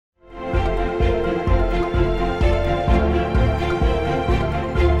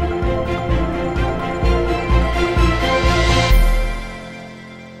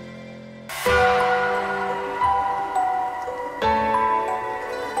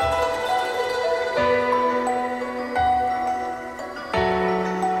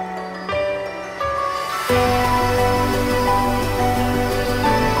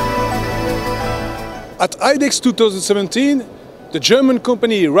At IDEX 2017, the German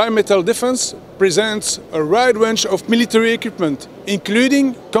company Rheinmetall Defence presents a wide range of military equipment,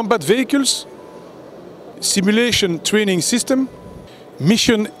 including combat vehicles, simulation training system,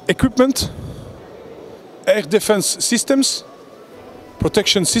 mission equipment, air defense systems,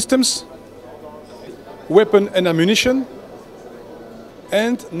 protection systems, weapon and ammunition,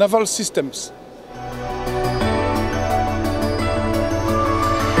 and naval systems.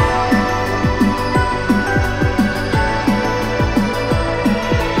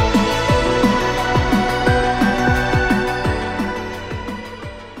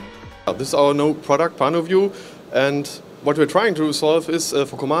 This is our new product, PanoView, and what we're trying to solve is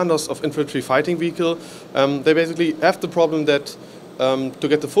for commanders of infantry fighting vehicle. They basically have the problem that to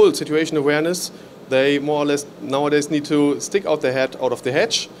get the full situation awareness, they more or less nowadays need to stick out their head out of the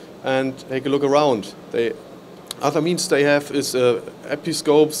hatch and take a look around. Other means they have is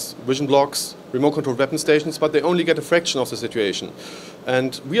episcopes, vision blocks, remote controlled weapon stations, but they only get a fraction of the situation.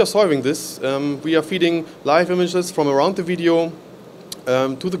 And we are solving this. We are feeding live images from around the video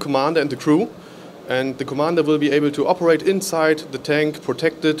to the commander and the crew, and the commander will be able to operate inside the tank,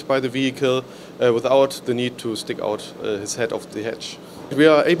 protected by the vehicle, without the need to stick out his head off the hatch. We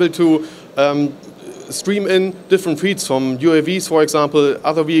are able to stream in different feeds from UAVs, for example,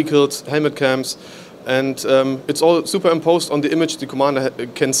 other vehicles, helmet cams, and it's all superimposed on the image the commander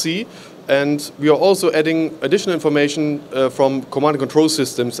can see. And we are also adding additional information from command and control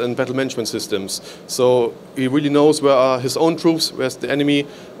systems and battle management systems. So he really knows where are his own troops, where's the enemy,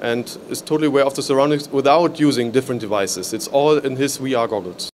 and is totally aware of the surroundings without using different devices. It's all in his VR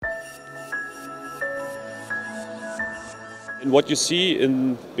goggles. And what you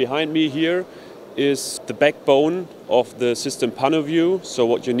see behind me here is the backbone of the system PanoView. So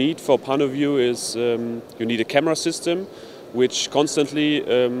what you need for PanoView is you need a camera system which constantly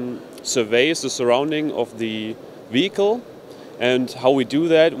surveys the surrounding of the vehicle. And how we do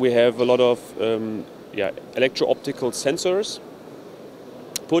that, we have a lot of electro-optical sensors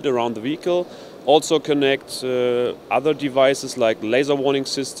put around the vehicle. Also connect other devices like laser warning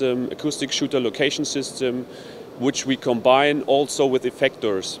system, acoustic shooter location system, which we combine also with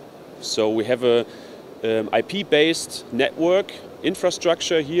effectors. So we have a IP-based network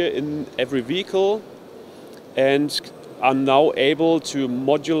infrastructure here in every vehicle, and are now able to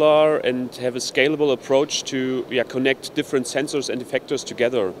modular and have a scalable approach to connect different sensors and effectors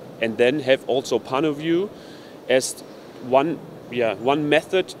together, and then have also PanoView as one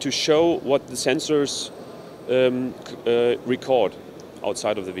method to show what the sensors record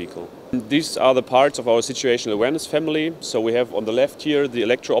outside of the vehicle. These are the parts of our situational awareness family. So we have on the left here the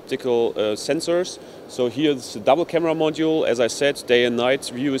electro-optical sensors. So here is the double camera module. As I said, day and night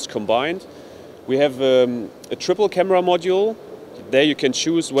view is combined. We have a triple camera module. There you can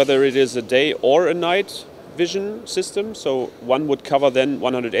choose whether it is a day or a night vision system. So one would cover then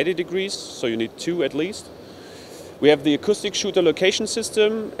 180 degrees, so you need two at least. We have the acoustic shooter location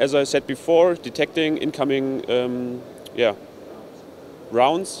system, as I said before, detecting incoming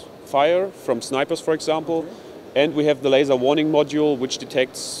rounds, fire from snipers, for example. And we have the laser warning module, which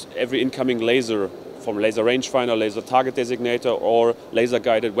detects every incoming laser from laser rangefinder, laser target designator, or laser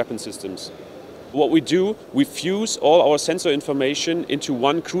guided weapon systems. What we do, we fuse all our sensor information into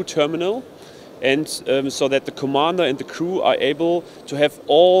one crew terminal, and so that the commander and the crew are able to have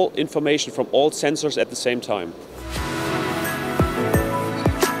all information from all sensors at the same time.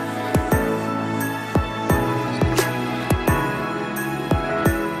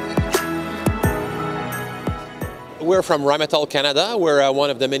 We're from Rheinmetall, Canada. We're one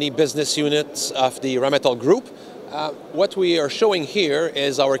of the many business units of the Rheinmetall Group. What we are showing here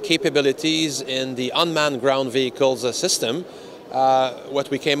is our capabilities in the unmanned ground vehicles system. What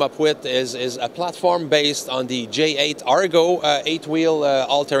we came up with is a platform based on the J8 Argo 8-wheel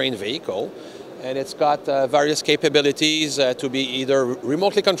all-terrain vehicle. And it's got various capabilities to be either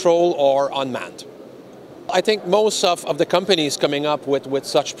remotely controlled or unmanned. I think most of the companies coming up with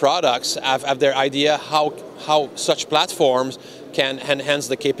such products have their idea how such platforms can enhance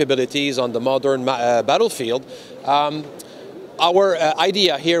the capabilities on the modern battlefield. Our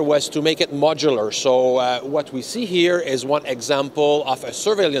idea here was to make it modular. So what we see here is one example of a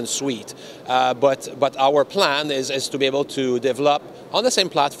surveillance suite, but our plan is to be able to develop on the same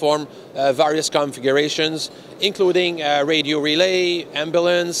platform various configurations, including radio relay,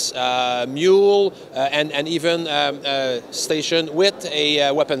 ambulance, mule, and even station with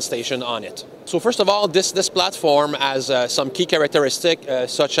a weapon station on it. So first of all, this platform has some key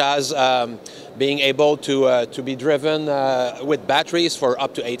characteristics such as being able to be driven with batteries for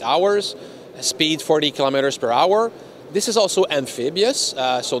up to 8 hours, speed 40 kilometers per hour. This is also amphibious,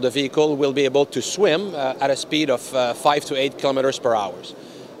 so the vehicle will be able to swim at a speed of 5 to 8 kilometers per hour.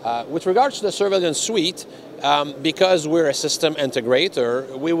 With regards to the surveillance suite, because we're a system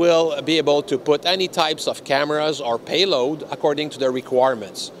integrator, we will be able to put any types of cameras or payload according to their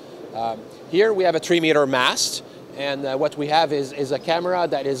requirements. Here we have a 3-meter mast, and what we have is a camera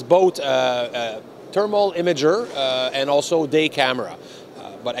that is both a thermal imager and also day camera.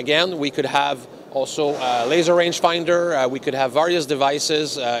 But again, we could have also a laser rangefinder, we could have various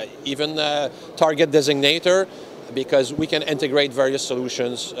devices, even a target designator, because we can integrate various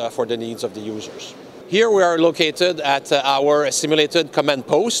solutions for the needs of the users. Here we are located at our simulated command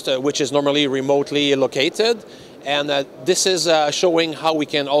post, which is normally remotely located, and this is showing how we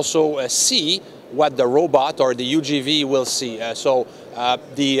can also see what the robot or the UGV will see.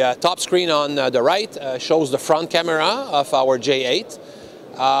 The top screen on the right shows the front camera of our J8.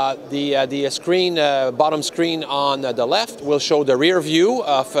 The screen, bottom screen on the left will show the rear view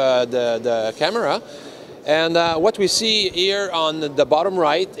of the camera. And what we see here on the bottom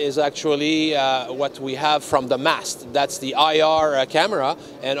right is actually what we have from the mast. That's the IR camera,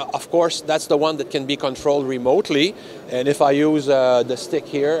 and of course that's the one that can be controlled remotely. And if I use the stick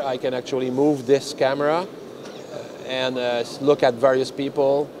here, I can actually move this camera and look at various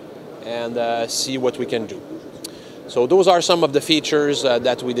people and see what we can do. So those are some of the features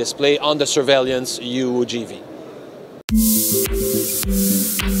that we display on the surveillance UGV.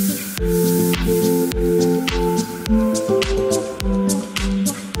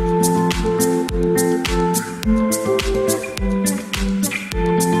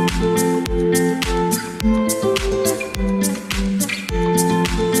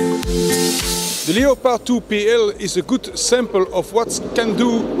 The Leopard 2 PL is a good sample of what can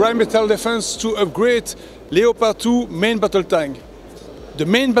do Rheinmetall Defense to upgrade Leopard 2 main battle tank. The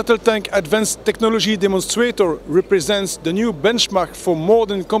main battle tank advanced technology demonstrator represents the new benchmark for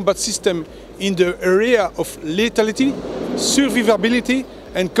modern combat system in the area of lethality, survivability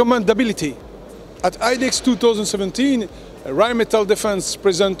and commandability. At IDEX 2017, Rheinmetall Defense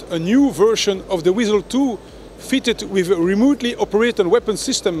presents a new version of the Weasel 2 fitted with a remotely operated weapon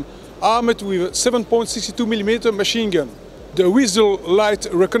system armed with a 7.62mm machine gun. The Weasel light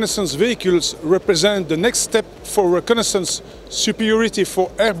reconnaissance vehicles represent the next step for reconnaissance superiority for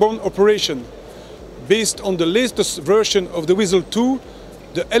airborne operation. Based on the latest version of the Weasel 2,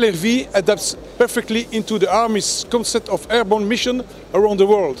 the LRV adapts perfectly into the Army's concept of airborne mission around the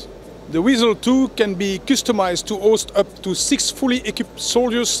world. The Weasel 2 can be customized to host up to 6 fully equipped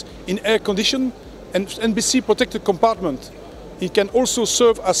soldiers in air condition and NBC protected compartment. It can also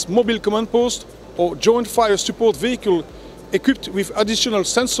serve as mobile command post or joint fire support vehicle equipped with additional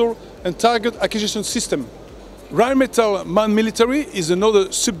sensor and target acquisition system. Rheinmetall Man Military is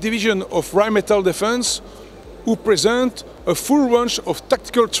another subdivision of Rheinmetall Defense who present a full range of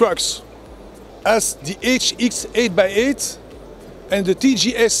tactical trucks, as the HX 8x8 and the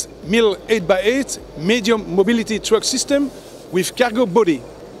TGS-MIL 8x8 medium mobility truck system with cargo body.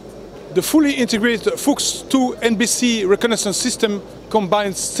 The fully integrated Fuchs 2 NBC reconnaissance system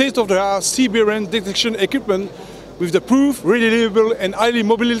combines state-of-the-art CBRN detection equipment with the proved, reliable and highly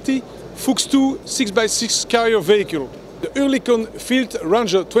mobility Fuchs 2 6x6 carrier vehicle. The Oerlikon Field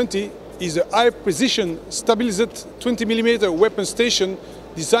Ranger 20 is a high-precision stabilized 20mm weapon station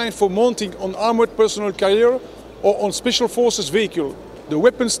designed for mounting on armored personnel carrier or on special forces vehicle. The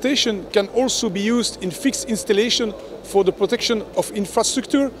weapon station can also be used in fixed installation for the protection of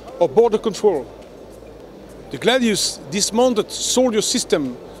infrastructure or border control. The Gladius dismounted soldier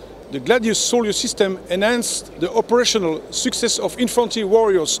system. The Gladius soldier system enhanced the operational success of infantry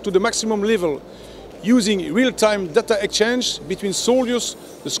warriors to the maximum level, using real-time data exchange between soldiers,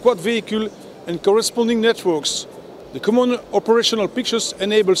 the squad vehicle and corresponding networks. The common operational pictures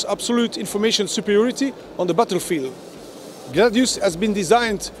enables absolute information superiority on the battlefield. Gladius has been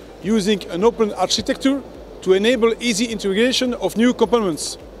designed using an open architecture to enable easy integration of new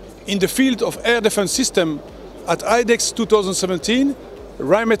components. In the field of air defense system, at IDEX 2017,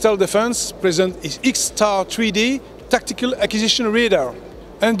 Rheinmetall Defense presents its X-Star 3D tactical acquisition radar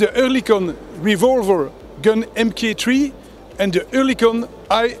and the Oerlikon revolver gun Mk3 and the Oerlikon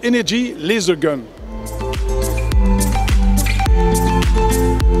high energy laser gun.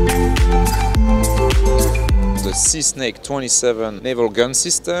 The Sea Snake 27 naval gun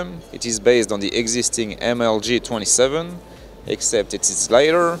system. It is based on the existing MLG 27, except it is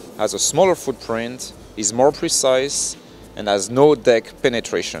lighter, has a smaller footprint, is more precise and has no deck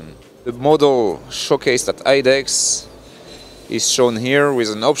penetration. The model showcased at IDEX is shown here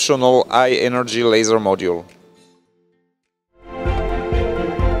with an optional high energy laser module.